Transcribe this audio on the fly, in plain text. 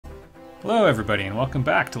Hello everybody and welcome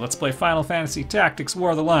back to Let's Play Final Fantasy Tactics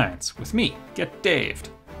War of the Lions with me, Get Daved.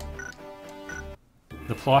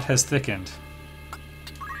 The plot has thickened.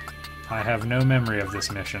 I have no memory of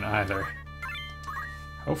this mission either.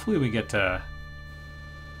 Hopefully we get to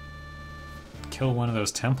kill one of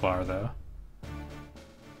those Templar though.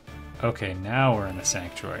 Okay, now we're in the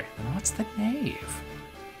Sanctuary. And what's the nave?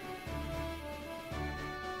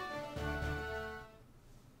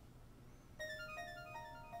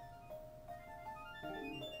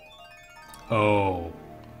 Oh,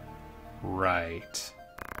 right.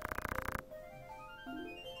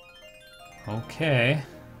 Okay.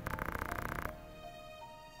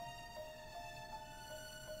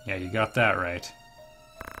 Yeah, you got that right.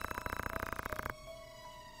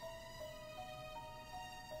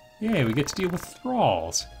 Yay, we get to deal with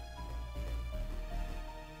thralls.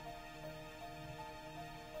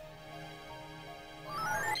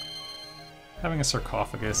 Having a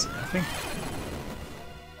sarcophagus, I think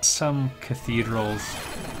some cathedrals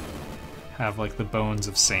have like the bones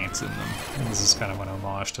of saints in them, and this is kind of an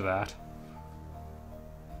homage to that.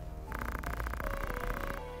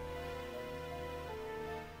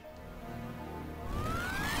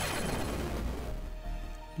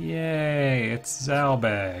 Yay, it's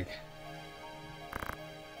Zalbag.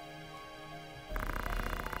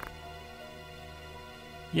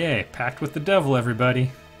 Yay, pact with the devil,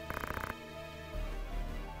 everybody.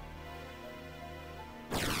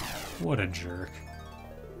 What a jerk.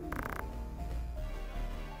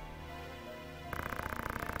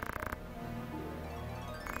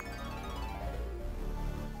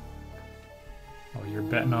 Oh, you're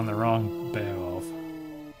betting on the wrong Beowulf.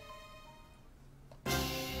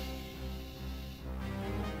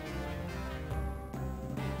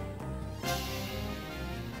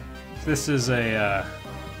 This is a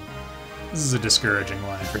discouraging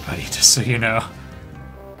one, everybody, just so you know.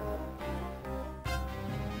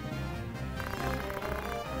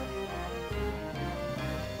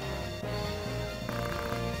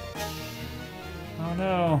 Oh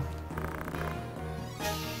no.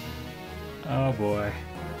 Oh boy.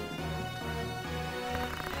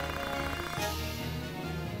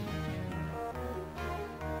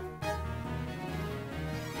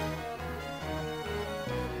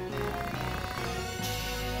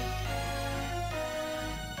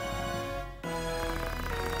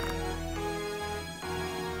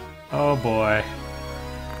 Oh boy.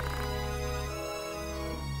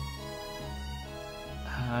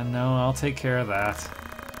 No, I'll take care of that.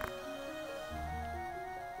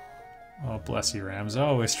 Oh, bless you, Ramza.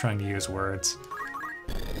 Always trying to use words.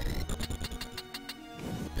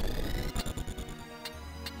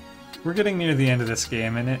 We're getting near the end of this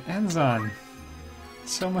game, and it ends on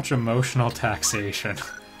so much emotional taxation.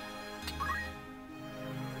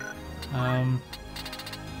 I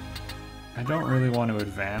don't really want to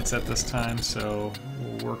advance at this time, so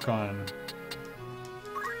we'll work on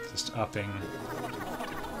just upping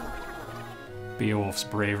Beowulf's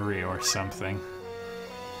bravery or something.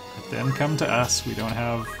 But then come to us, we don't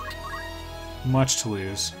have much to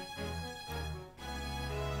lose.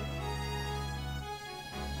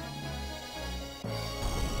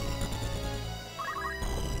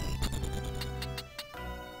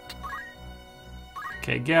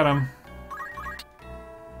 Okay, get him.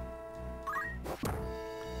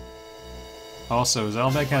 Also,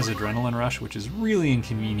 Zalbag has Adrenaline Rush, which is really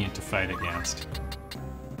inconvenient to fight against.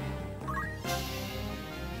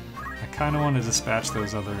 I kind of want to dispatch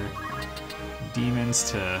those other demons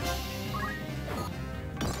to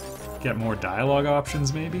get more dialogue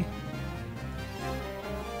options, maybe?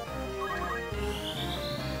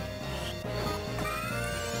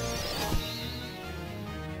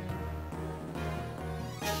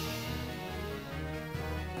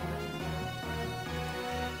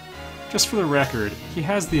 Just for the record, he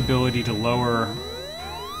has the ability to lower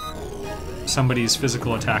somebody's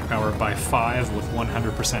physical attack power by 5 with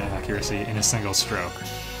 100% accuracy in a single stroke.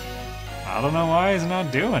 I don't know why he's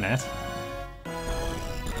not doing it.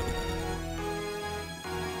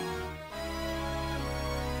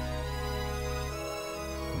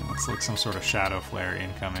 Looks like some sort of shadow flare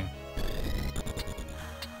incoming.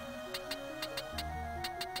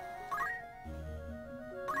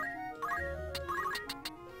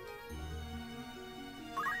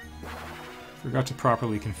 Forgot to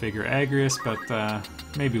properly configure Agrius, but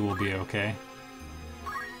maybe we'll be okay.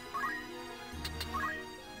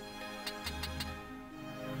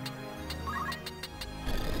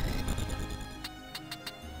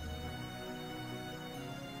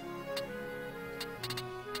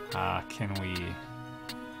 Can we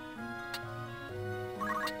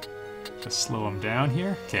just slow him down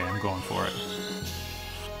here? Okay, I'm going for it.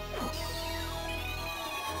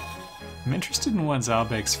 I'm interested in what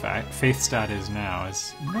Zalbeg's faith stat is now.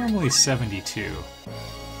 It's normally 72.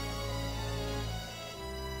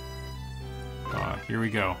 Here we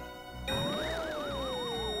go.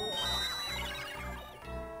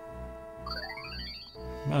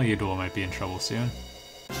 Meliador might be in trouble soon.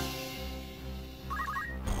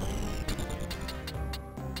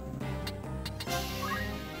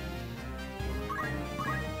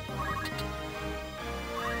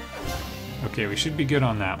 Okay, we should be good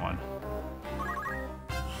on that one.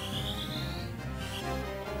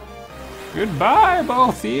 Goodbye,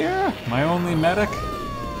 Balthier, my only medic.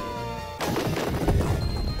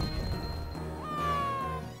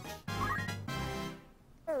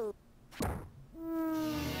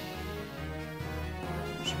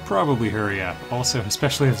 Should probably hurry up. Also,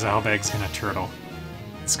 especially if Zalbeg's gonna turtle.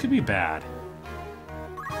 This could be bad.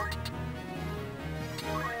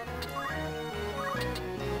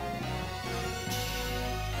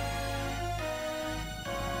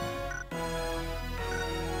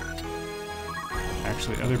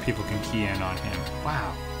 Actually, other people can key in on him.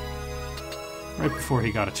 Wow. Right before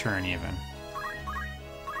he got a turn, even.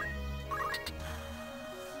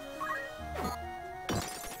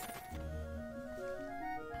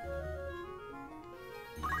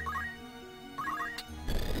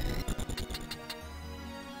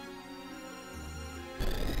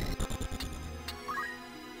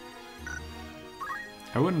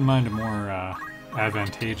 I wouldn't mind a more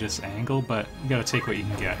advantageous angle, but you gotta take what you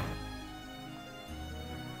can get.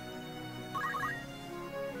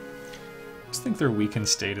 I just think their weakened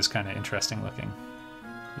state is kind of interesting looking.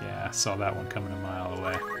 Yeah, I saw that one coming a mile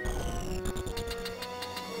away.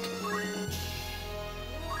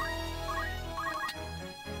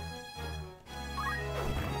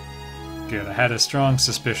 Good, I had a strong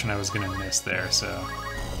suspicion I was gonna miss there, so...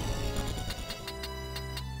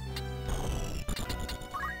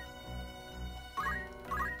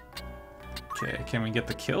 Okay, can we get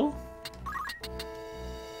the kill?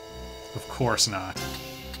 Of course not.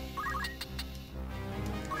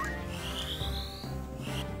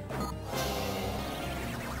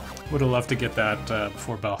 Would have loved to get that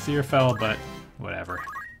before Balthier fell, but whatever.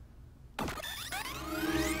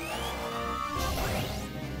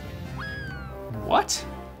 What?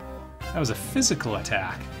 That was a physical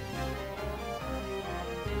attack.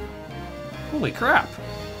 Holy crap.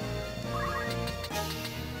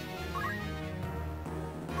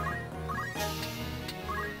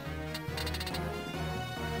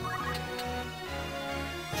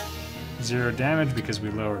 Zero damage because we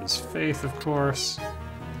lowered his faith, of course.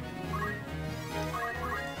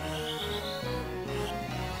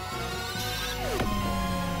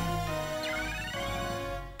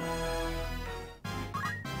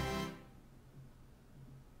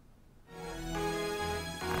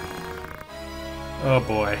 Oh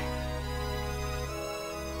boy.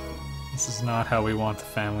 This is not how we want the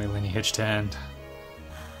family lineage to end.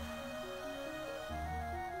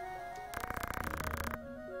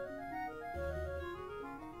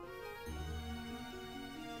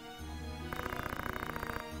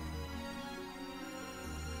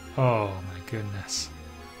 Oh my goodness.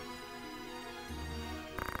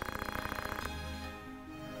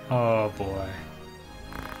 Oh boy.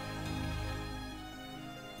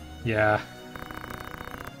 Yeah.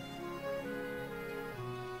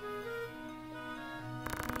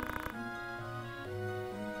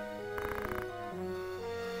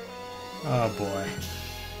 Oh boy.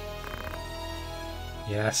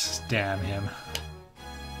 Yes, damn him.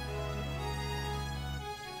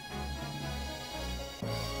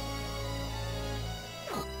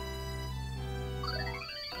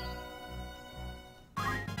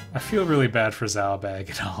 I feel really bad for Zalbeg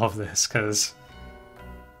in all of this, because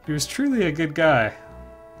he was truly a good guy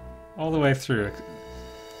all the way through.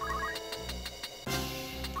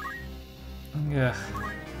 Yeah.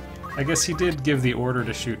 I guess he did give the order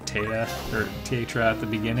to shoot Tetra at the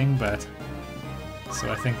beginning, but... So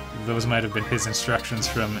I think those might have been his instructions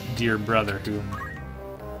from dear brother, whom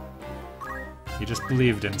he just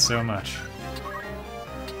believed in so much.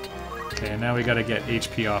 Okay, now we gotta get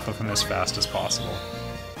HP off of him as fast as possible.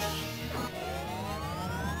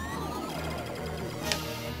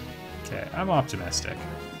 Okay, I'm optimistic.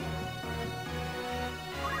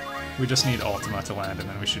 We just need Ultima to land and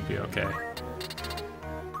then we should be okay.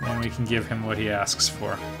 And we can give him what he asks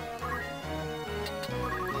for.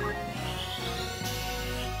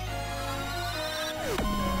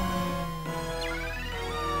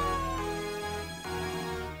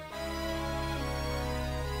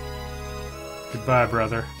 Goodbye,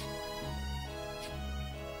 brother.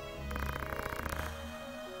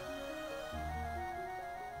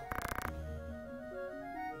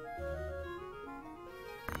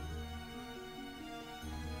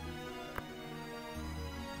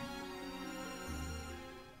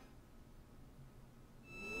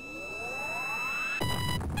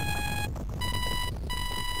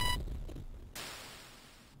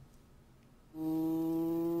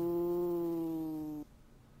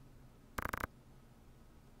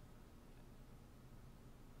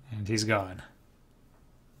 And he's gone.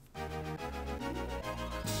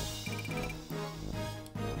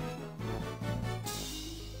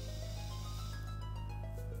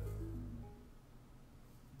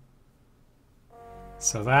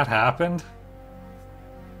 So that happened?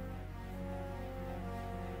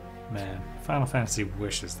 Man, Final Fantasy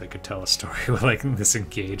wishes they could tell a story like this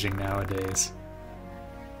engaging nowadays.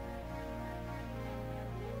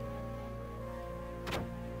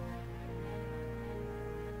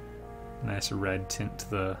 Nice red tint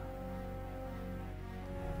to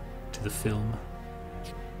the film.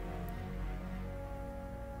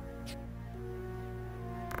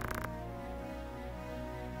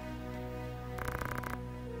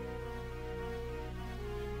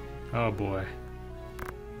 Oh boy.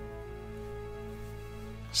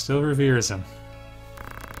 Still reveres him.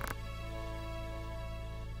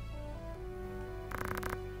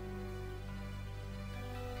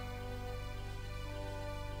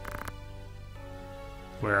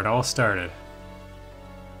 Where it all started.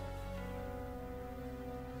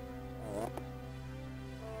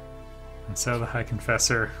 And so the High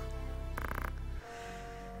Confessor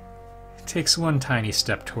takes one tiny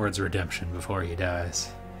step towards redemption before he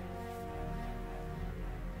dies.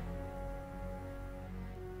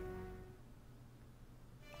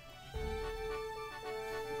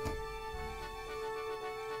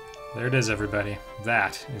 There it is, everybody.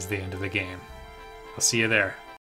 That is the end of the game. I'll see you there.